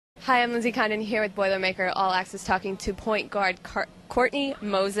Hi, I'm Lindsay Condon here with Boilermaker All-Access talking to point guard Courtney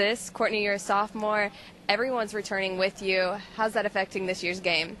Moses. Courtney, you're a sophomore. Everyone's returning with you. How's that affecting this year's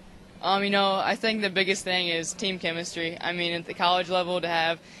game? I think the biggest thing is team chemistry. I mean, at the college level, to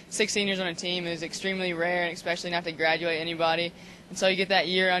have 6 seniors on a team is extremely rare, and especially not to graduate anybody. And so you get that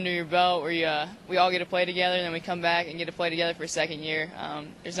year under your belt where we all get to play together, and then we come back and get to play together for a second year.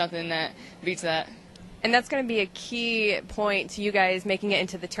 There's nothing that beats that. And that's going to be a key point to you guys making it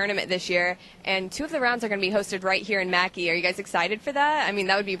into the tournament this year. And 2 of the rounds are going to be hosted right here in Mackey. Are you guys excited for that? I mean,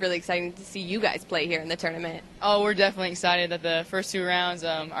 that would be really exciting to see you guys play here in the tournament. Oh, we're definitely excited that the first 2 rounds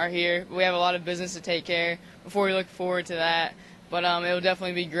are here. We have a lot of business to take care before we look forward to that. But it will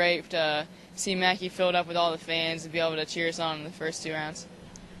definitely be great to see Mackey filled up with all the fans and be able to cheer us on in the first 2 rounds.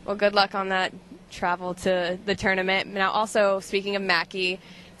 Well, good luck on that travel to the tournament. Now, also, speaking of Mackey,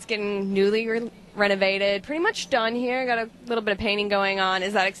 it's getting newly renovated, pretty much done here. Got a little bit of painting going on.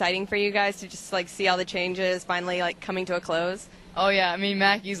 Is that exciting for you guys to just see all the changes finally coming to a close? Oh yeah, I mean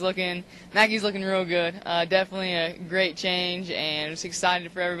Mackey's looking real good. Definitely a great change, and I'm just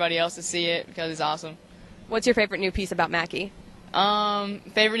excited for everybody else to see it because it's awesome. What's your favorite new piece about Mackey?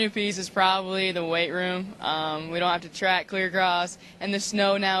 Favorite new piece is probably the weight room. We don't have to track clear across, and the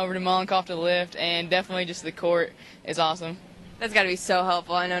snow now over to Mollenkoff to lift, and definitely just the court is awesome. That's got to be so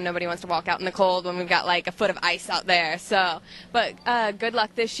helpful. I know nobody wants to walk out in the cold when we've got a foot of ice out there. But good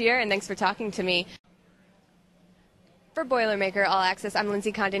luck this year, and thanks for talking to me. For Boilermaker All-Access, I'm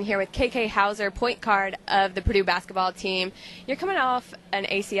Lindsay Condon here with KK Hauser, point guard of the Purdue basketball team. You're coming off an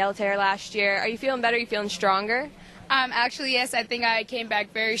ACL tear last year. Are you feeling better? Are you feeling stronger? Actually, yes. I think I came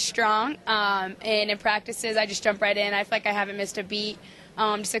back very strong. And in practices, I just jumped right in. I feel like I haven't missed a beat.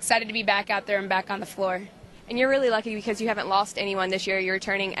 Just excited to be back out there and back on the floor. And you're really lucky because you haven't lost anyone this year. You're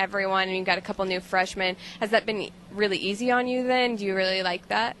returning everyone, and you've got a couple new freshmen. Has that been really easy on you then? Do you really like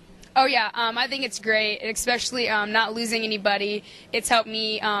that? Oh, yeah. I think it's great, especially not losing anybody. It's helped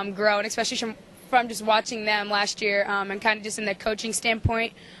me grow, and especially from just watching them last year and kind of just in the coaching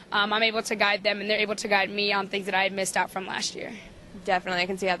standpoint, I'm able to guide them, and they're able to guide me on things that I had missed out from last year. Definitely. I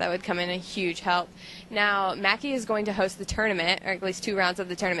can see how that would come in a huge help. Now, Mackey is going to host the tournament, or at least 2 rounds of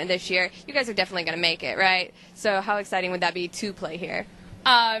the tournament this year. You guys are definitely going to make it, right? So how exciting would that be to play here?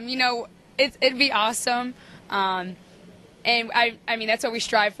 It'd be awesome. And I mean, that's what we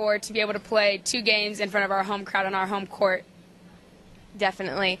strive for, to be able to play 2 games in front of our home crowd on our home court.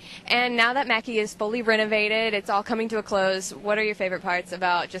 Definitely. And now that Mackey is fully renovated, it's all coming to a close, what are your favorite parts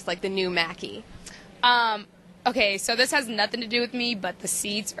about just the new Mackey? Okay, so this has nothing to do with me, but the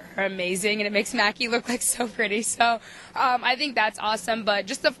seats are amazing, and it makes Mackey look so pretty. So I think that's awesome, but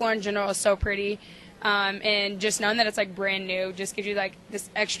just the floor in general is so pretty. And just knowing that it's brand new just gives you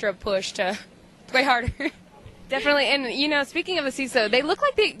this extra push to play harder. Definitely. And, speaking of the seats, though, they look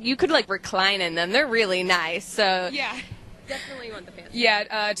like you could recline in them. They're really nice. So yeah, definitely want the fans.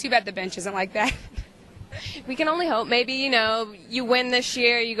 Yeah, too bad the bench isn't like that. We can only hope. Maybe, you win this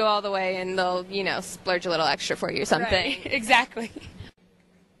year, you go all the way, and they'll, splurge a little extra for you or something. Right. Exactly.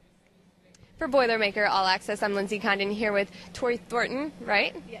 For Boilermaker All-Access, I'm Lindsay Condon here with Tori Thornton,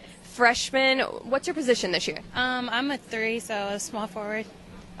 right? Yes. Freshman. What's your position this year? I'm a 3, so a small forward.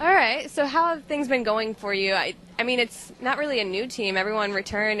 All right. So how have things been going for you? I mean, it's not really a new team. Everyone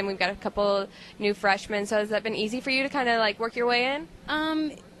returned, and we've got a couple new freshmen. So has that been easy for you to kind of, work your way in?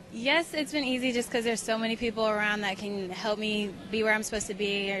 Yes, it's been easy just because there's so many people around that can help me be where I'm supposed to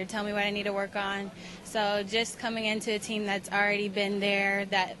be or tell me what I need to work on. So just coming into a team that's already been there,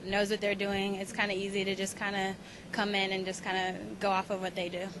 that knows what they're doing, it's kind of easy to just kind of come in and just kind of go off of what they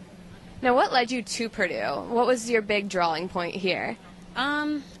do. Now, what led you to Purdue? What was your big drawing point here?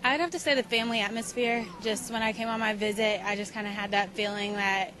 I'd have to say the family atmosphere. Just when I came on my visit, I just kind of had that feeling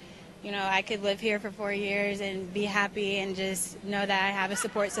that I could live here for 4 years and be happy and just know that I have a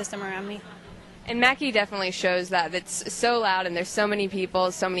support system around me. And Mackey definitely shows that. It's so loud, and there's so many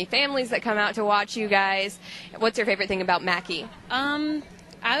people, so many families that come out to watch you guys. What's your favorite thing about Mackey?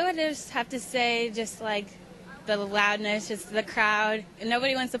 I would just have to say just the loudness, just the crowd.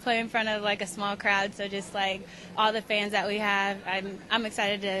 Nobody wants to play in front of a small crowd, so just all the fans that we have, I'm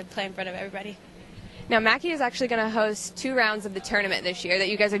excited to play in front of everybody. Now, Mackey is actually going to host 2 rounds of the tournament this year that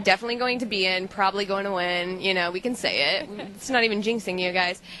you guys are definitely going to be in, probably going to win. We can say it. It's not even jinxing you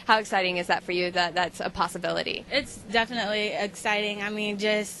guys. How exciting is that for you that that's a possibility? It's definitely exciting. I mean,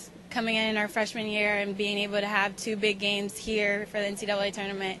 just coming in our freshman year and being able to have 2 big games here for the NCAA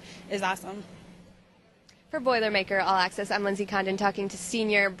tournament is awesome. For Boilermaker All-Access, I'm Lindsay Condon talking to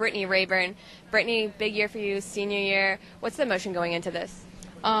senior Brittany Rayburn. Brittany, big year for you, senior year. What's the emotion going into this?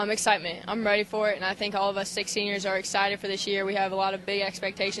 Excitement. I'm ready for it, and I think all of us 6 seniors are excited for this year. We have a lot of big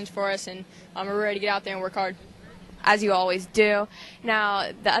expectations for us, and we're ready to get out there and work hard. As you always do.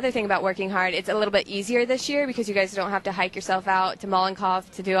 Now, the other thing about working hard, it's a little bit easier this year because you guys don't have to hike yourself out to Mollenkopf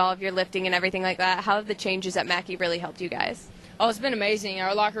to do all of your lifting and everything like that. How have the changes at Mackey really helped you guys? Oh, it's been amazing.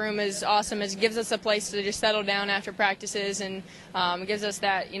 Our locker room is awesome. It gives us a place to just settle down after practices, and it gives us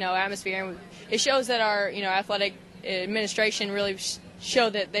that, atmosphere. And it shows that our, athletic administration really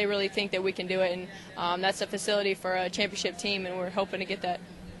show that they really think that we can do it, and that's a facility for a championship team, and we're hoping to get that.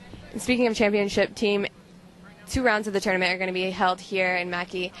 And speaking of championship team, 2 rounds of the tournament are going to be held here in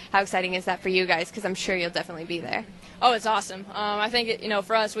Mackey. How exciting is that for you guys? Because I'm sure you'll definitely be there. Oh, it's awesome. I think,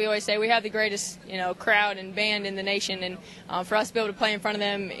 for us, we always say we have the greatest, crowd and band in the nation, and for us to be able to play in front of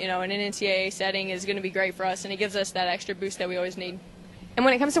them, in an NCAA setting is going to be great for us, and it gives us that extra boost that we always need. And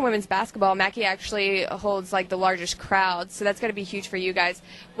when it comes to women's basketball, Mackey actually holds the largest crowd, so that's going to be huge for you guys.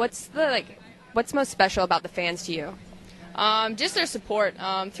 What's most special about the fans to you? Just their support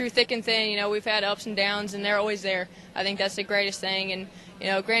through thick and thin. We've had ups and downs, and they're always there. I think that's the greatest thing.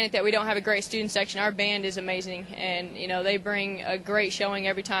 And granted that we don't have a great student section, our band is amazing, and they bring a great showing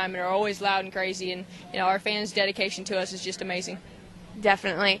every time, and are always loud and crazy. And our fans' dedication to us is just amazing.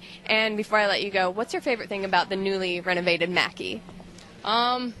 Definitely. And before I let you go, what's your favorite thing about the newly renovated Mackey?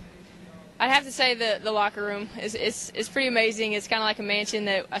 I'd have to say the locker room is pretty amazing. It's kind of like a mansion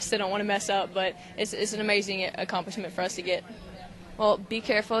that I still don't want to mess up, but it's an amazing accomplishment for us to get. Well, be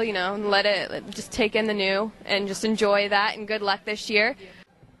careful, and let it just take in the new and just enjoy that, and good luck this year.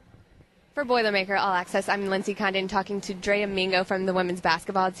 For Boilermaker All-Access, I'm Lindsay Condon talking to Drea Mingo from the women's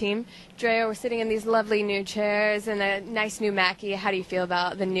basketball team. Drea, we're sitting in these lovely new chairs and a nice new Mackey. How do you feel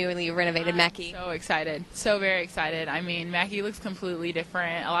about the newly renovated Mackey? So excited. So very excited. I mean, Mackey looks completely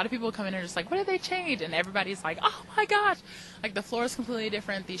different. A lot of people come in and are just like, what did they change? And everybody's like, oh my gosh. The floor is completely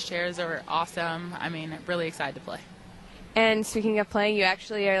different. These chairs are awesome. I mean, really excited to play. And speaking of playing, you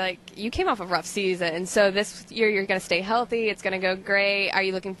actually are you came off a rough season, so this year you're going to stay healthy, it's going to go great. Are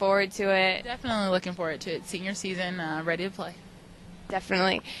you looking forward to it? Definitely looking forward to it. Senior season, ready to play.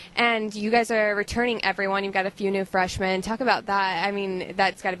 Definitely. And you guys are returning everyone. You've got a few new freshmen. Talk about that. I mean,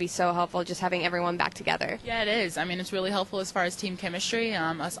 that's got to be so helpful, just having everyone back together. Yeah, it is. I mean, it's really helpful as far as team chemistry.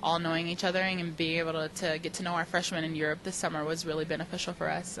 Us all knowing each other and being able to get to know our freshmen in Europe this summer was really beneficial for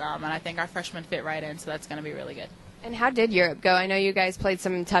us. And I think our freshmen fit right in, so that's going to be really good. And how did Europe go? I know you guys played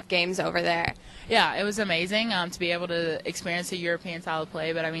some tough games over there. Yeah, it was amazing to be able to experience a European style of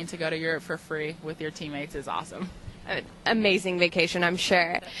play, but I mean, to go to Europe for free with your teammates is awesome. An amazing vacation, I'm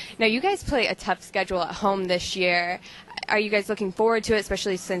sure. Now, you guys play a tough schedule at home this year. Are you guys looking forward to it,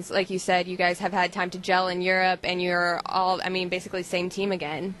 especially since, like you said, you guys have had time to gel in Europe and you're all, basically same team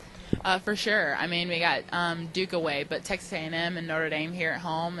again? For sure. I mean, we got Duke away, but Texas A&M and Notre Dame here at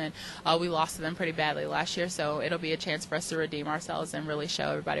home, and we lost to them pretty badly last year, so it'll be a chance for us to redeem ourselves and really show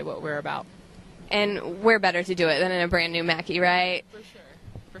everybody what we're about. And we're better to do it than in a brand new Mackey, right? For sure.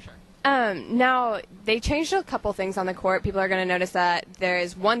 For sure. Now, they changed a couple things on the court. People are going to notice that there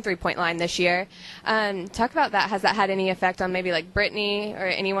is one three-point line this year. Talk about that. Has that had any effect on maybe Brittany or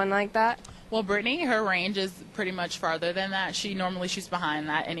anyone like that? Well, Brittany, her range is pretty much farther than that. She normally shoots behind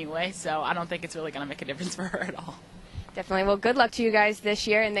that anyway, so I don't think it's really going to make a difference for her at all. Definitely. Well, good luck to you guys this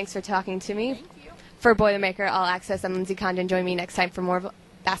year, and thanks for talking to me. Thank you. For Boilermaker All Access, I'm Lindsay Condon. Join me next time for more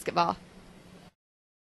basketball.